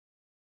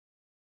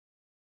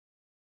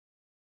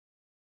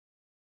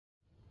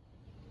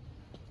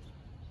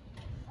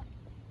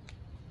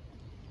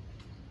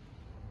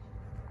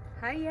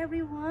Hi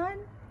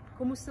everyone!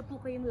 Kumusta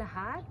po kayong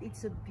lahat?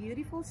 It's a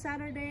beautiful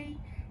Saturday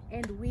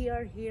and we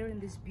are here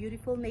in this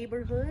beautiful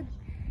neighborhood.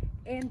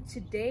 And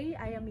today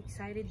I am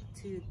excited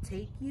to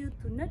take you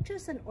to not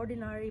just an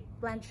ordinary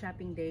plant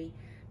shopping day,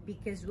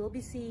 because we'll be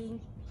seeing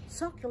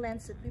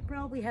succulents that we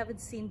probably haven't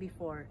seen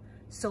before.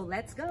 So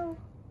let's go!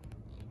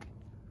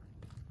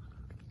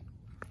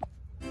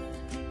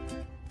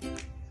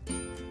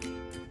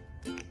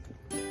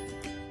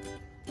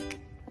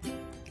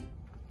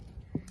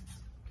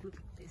 Look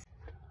at this.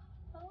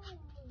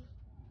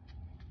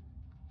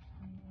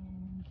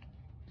 And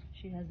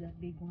she has that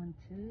big one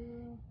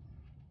too.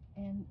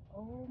 And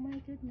oh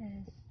my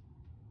goodness.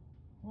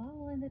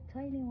 Wow, and the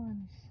tiny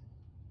ones.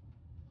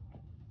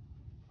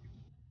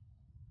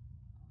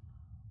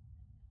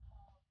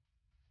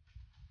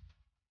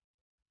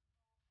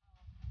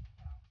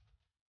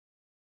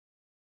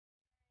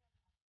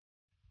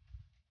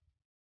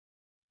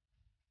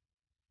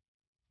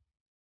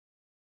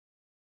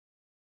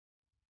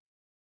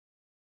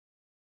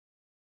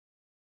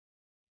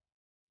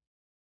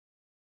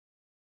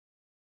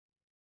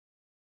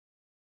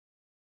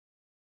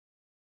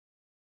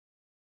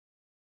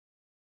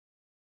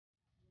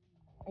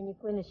 And you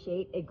put in a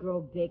shade, it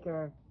grows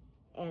bigger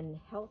and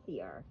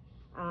healthier.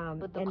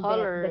 But the and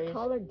color then the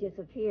color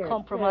disappears.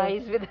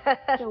 compromise with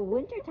that. So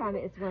wintertime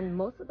is when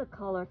most of the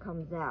color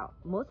comes out.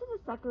 Most of the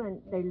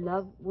succulent, they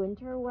love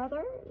winter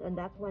weather, and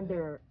that's when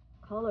their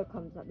color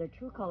comes out, their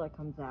true color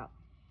comes out.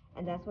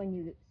 And that's when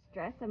you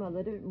stress them a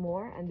little bit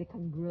more and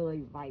become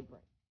really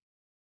vibrant.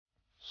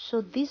 So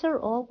these are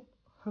all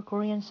her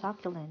Korean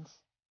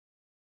succulents.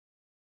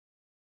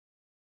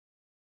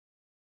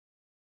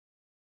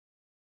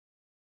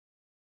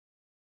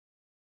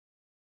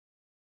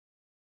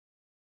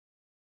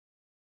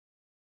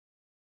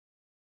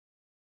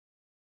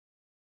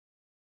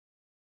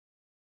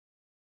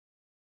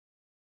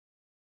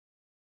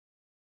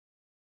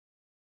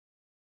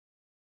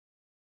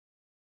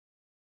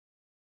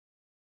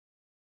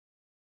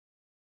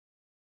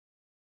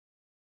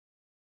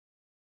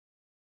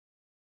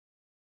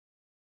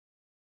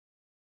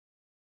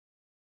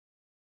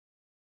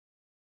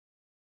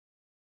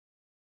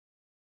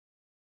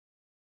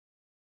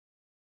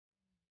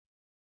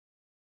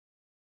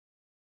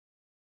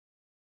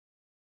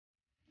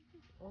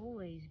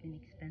 Always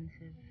been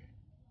expensive.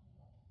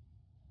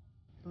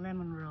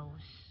 Lemon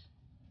rose.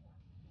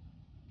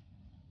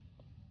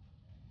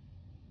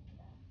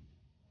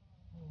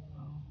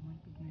 Oh my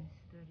goodness,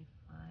 35.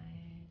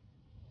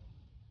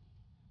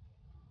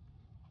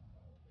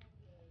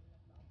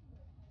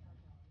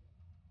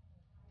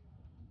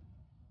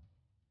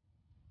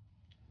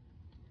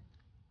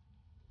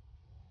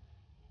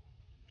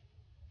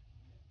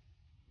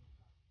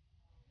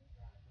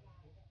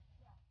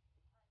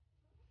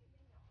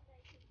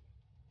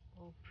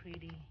 Oh,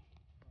 pretty.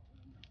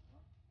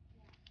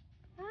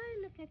 Oh,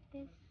 look at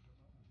this.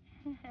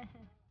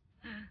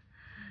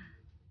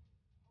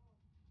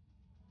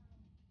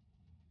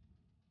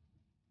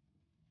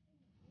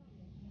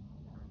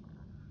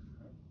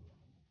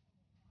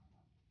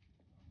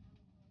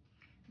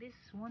 This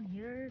one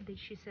here,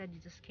 she said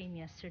it just came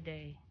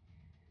yesterday.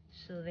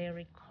 So they're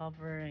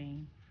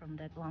recovering from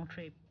that long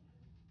trip.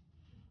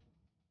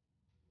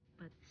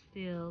 But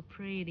still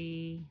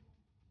pretty.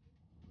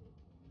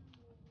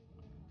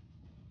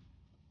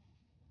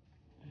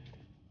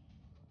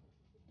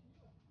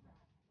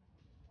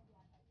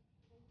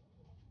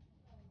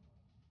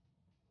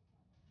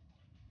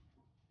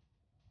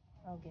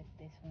 I'll get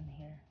this one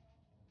here.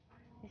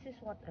 This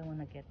is what I want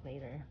to get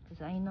later,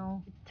 because I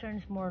know it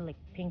turns more like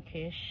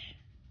pinkish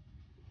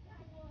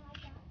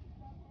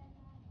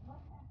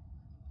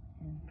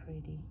and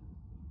pretty.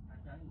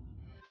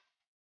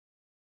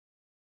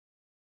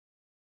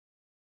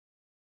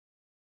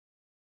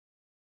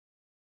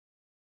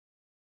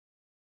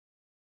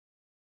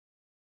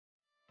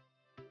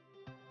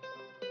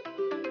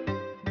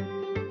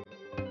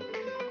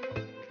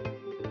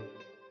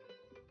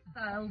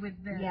 Style with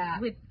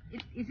the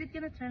is it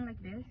gonna turn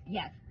like this?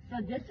 Yes. So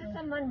this is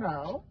a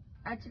Monroe,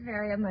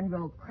 Echeveria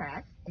Monroe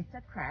crest. It's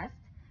a crest.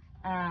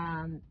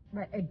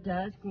 But it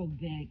does grow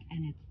big,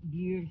 and it's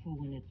beautiful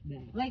when it's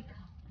big. Like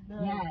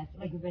Yes,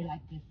 like a bit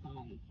like this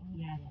size.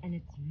 Yes, and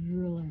it's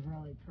really,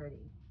 really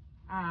pretty.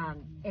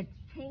 It's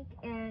pink,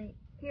 and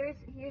here's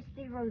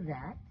the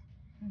rosette.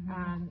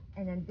 And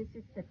then this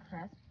is the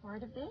crest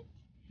part of it.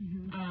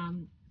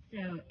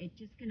 So it's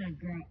just gonna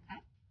grow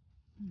up.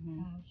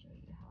 I'll show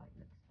you how it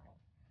looks like.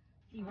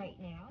 See right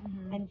now?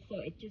 And so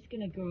it's just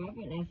gonna grow up,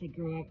 and as it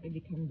grow up, it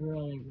becomes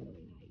really,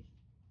 really nice.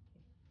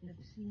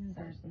 I've seen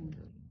that in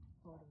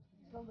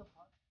photos.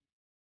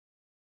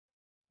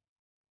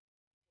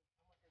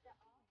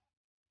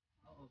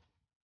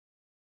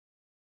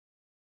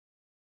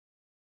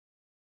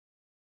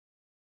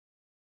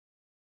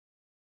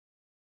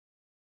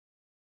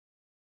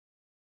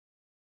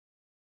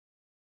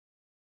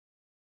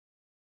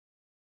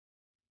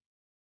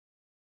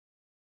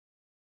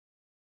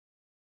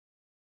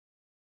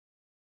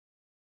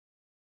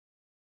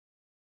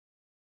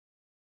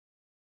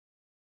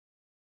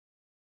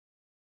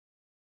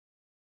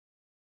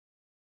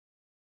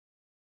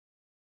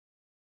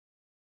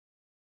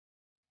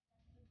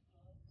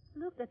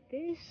 Look at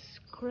this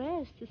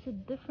crest. It's a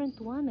different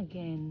one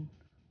again.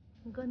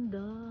 Ang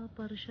ganda.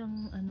 Para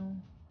siyang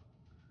ano.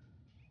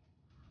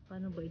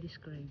 Paano ba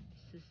i-describe?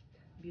 It's just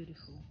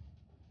beautiful.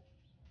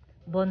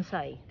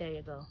 Bonsai. There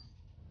you go.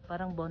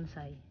 Parang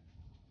bonsai.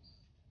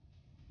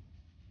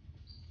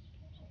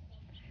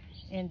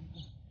 And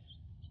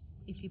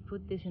if you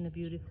put this in a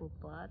beautiful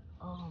pot,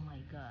 oh my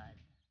god.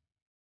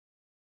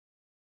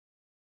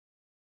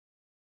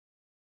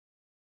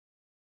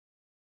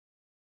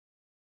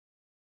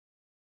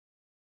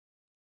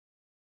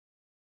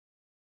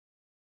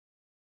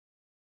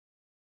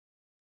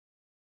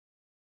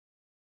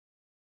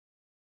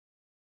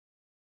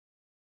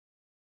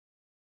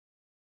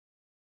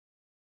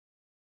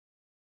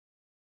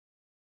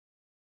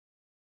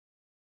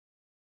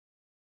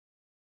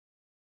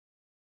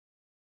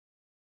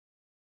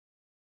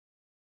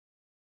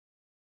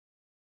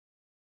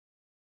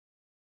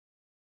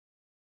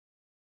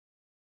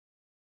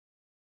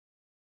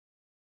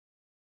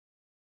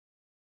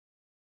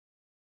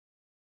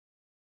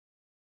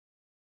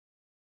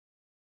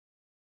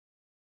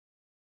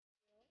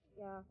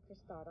 Yeah,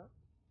 Cristata.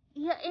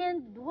 Yeah,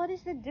 and what is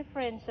the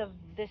difference of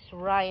this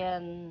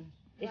Ryan?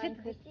 Is Ryan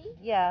it Christie?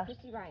 Yeah,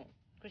 Christie Ryan.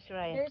 Christy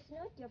Ryan. There's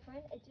no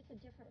different. It's just a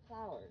different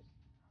flowers.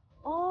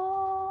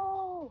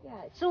 Oh.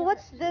 Yeah. It's So different.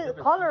 what's the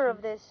color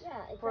of this? Yeah,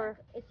 exactly. For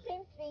It's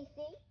same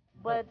species,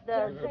 but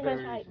the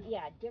different type.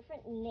 Yeah,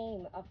 different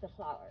name of the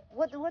flower.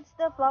 what's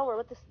the flower?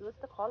 What's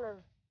the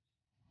color?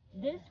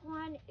 This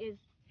one is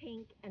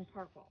pink and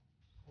purple.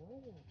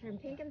 Oh. Turn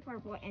pink and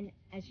purple, and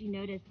as you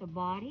notice, the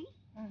body,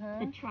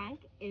 the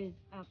trunk is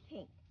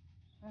pink.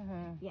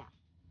 Yeah.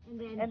 And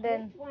then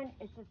this one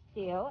is a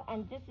steel,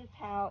 and this is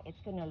how it's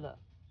gonna look.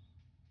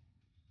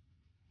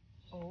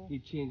 Oh.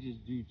 It changes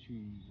due to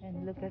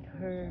And look at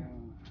her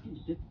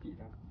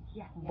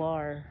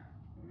bar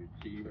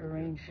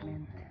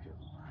arrangement.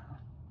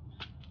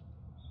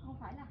 Không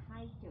phải là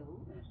hai chữ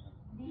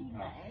đi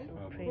lễ,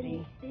 So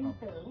pretty. tin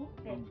tưởng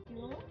về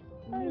Chúa.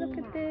 Oh, look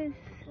at this.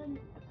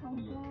 Không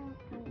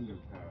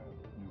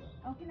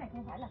có. Cái này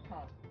không phải là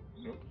thờ.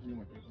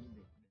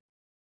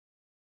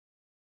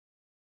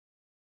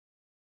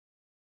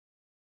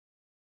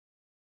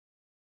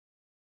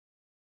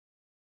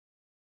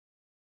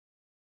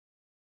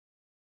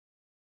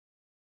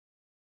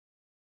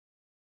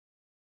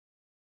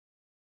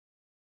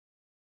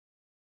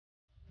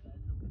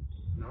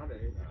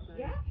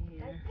 Yeah,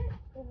 that's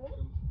it.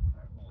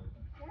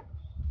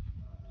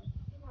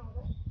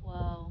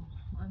 Wow.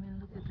 I mean,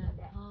 look at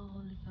that. Oh,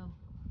 holy cow.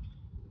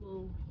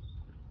 Whoa.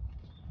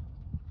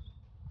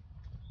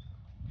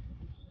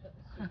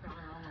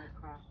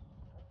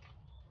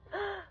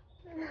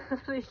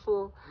 Really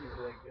full.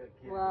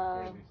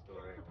 Wow.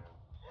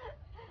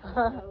 I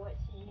don't know what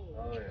she means.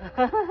 Oh,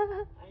 yeah.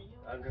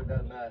 Under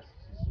that mask,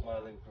 she's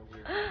smiling from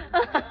here to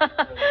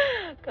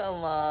here.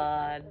 Come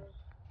on.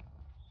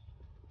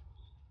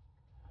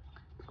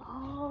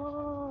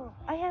 Oh,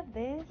 I have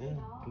this.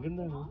 Yeah,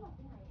 ganda, no?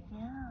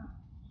 Yeah.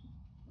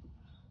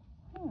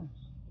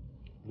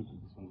 Look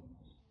at this one.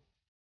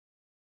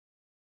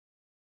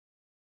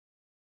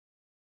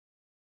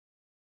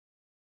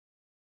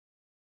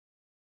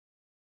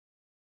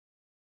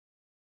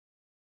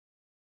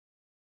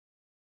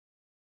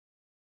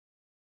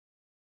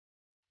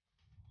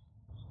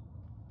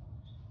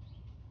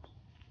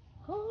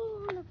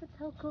 Oh, look at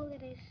how cool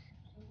it is.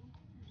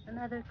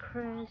 Another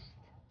crest.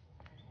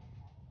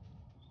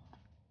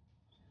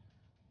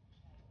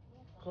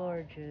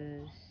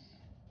 Gorgeous.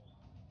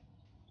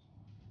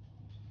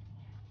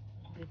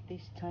 With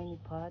these tiny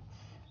pots.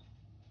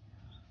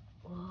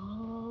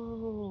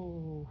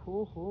 Oh,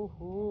 ho, ho,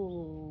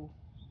 ho.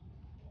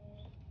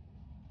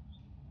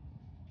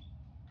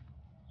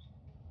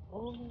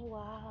 Oh,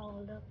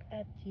 wow, look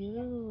at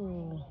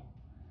you.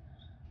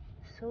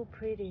 So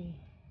pretty.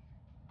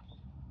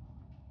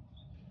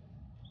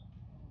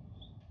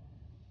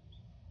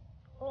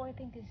 Oh, I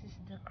think this is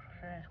the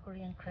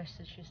Korean crest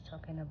that she's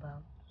talking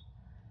about.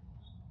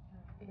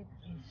 It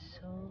is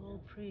so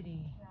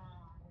pretty.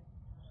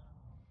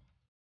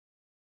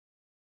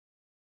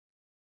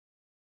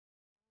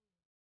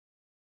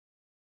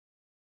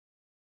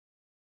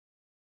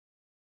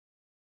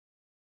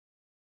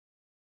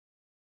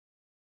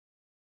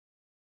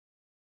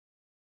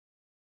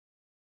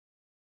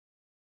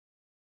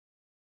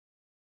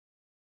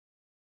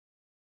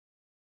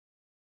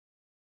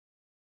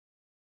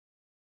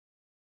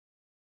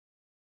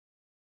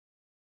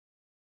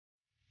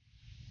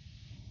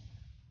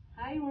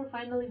 Hi, we're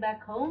finally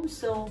back home.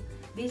 So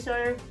these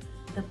are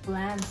the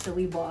plants that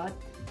we bought.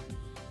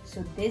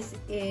 So this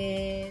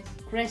is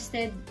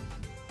crested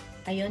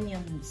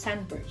Ionian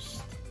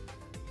sunburst.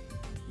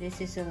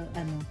 This is a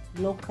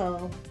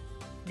local.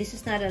 This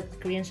is not a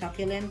Korean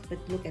succulent, but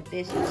look at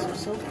this. It's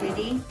so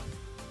pretty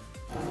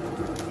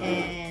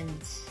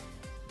and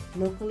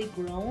locally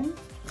grown,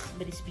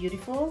 but it's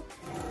beautiful.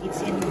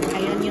 It's in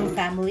Ionian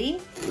family,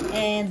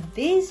 and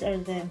these are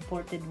the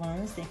imported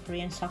ones, the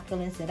Korean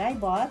succulents that I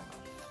bought.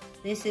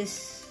 This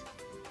is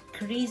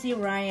Crazy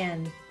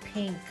Ryan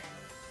pink.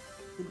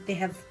 They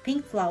have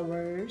pink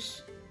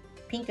flowers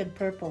pink and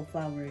purple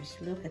flowers.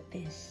 Look at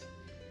this.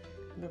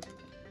 Look,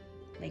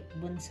 like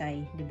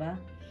bonsai, diba?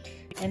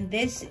 And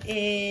this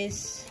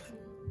is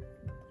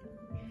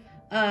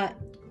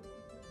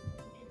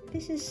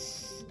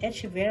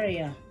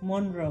Echeveria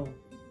Monroe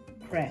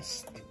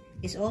crest.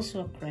 It's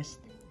also a crest.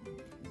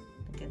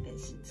 Look at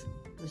this.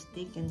 It was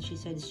thick and she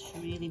said it's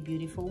really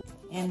beautiful.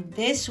 And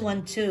this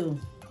one too.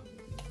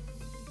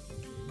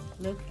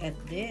 Look at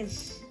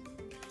this.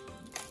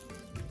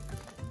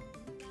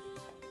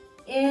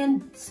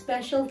 And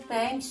special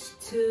thanks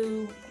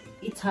to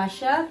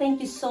Itasha.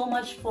 Thank you so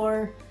much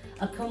for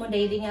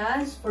accommodating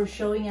us, for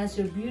showing us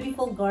your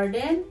beautiful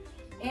garden.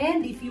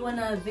 And if you want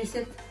to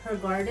visit her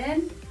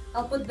garden,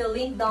 I'll put the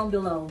link down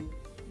below.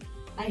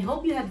 I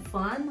hope you had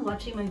fun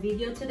watching my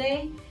video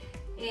today.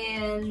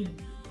 And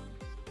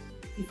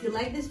if you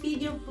like this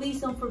video,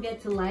 please don't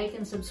forget to like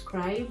and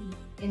subscribe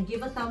and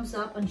give a thumbs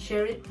up and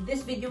share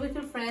this video with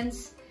your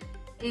friends.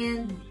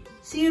 And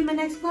see you in my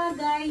next vlog,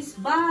 guys.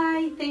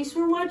 Bye! Thanks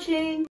for watching!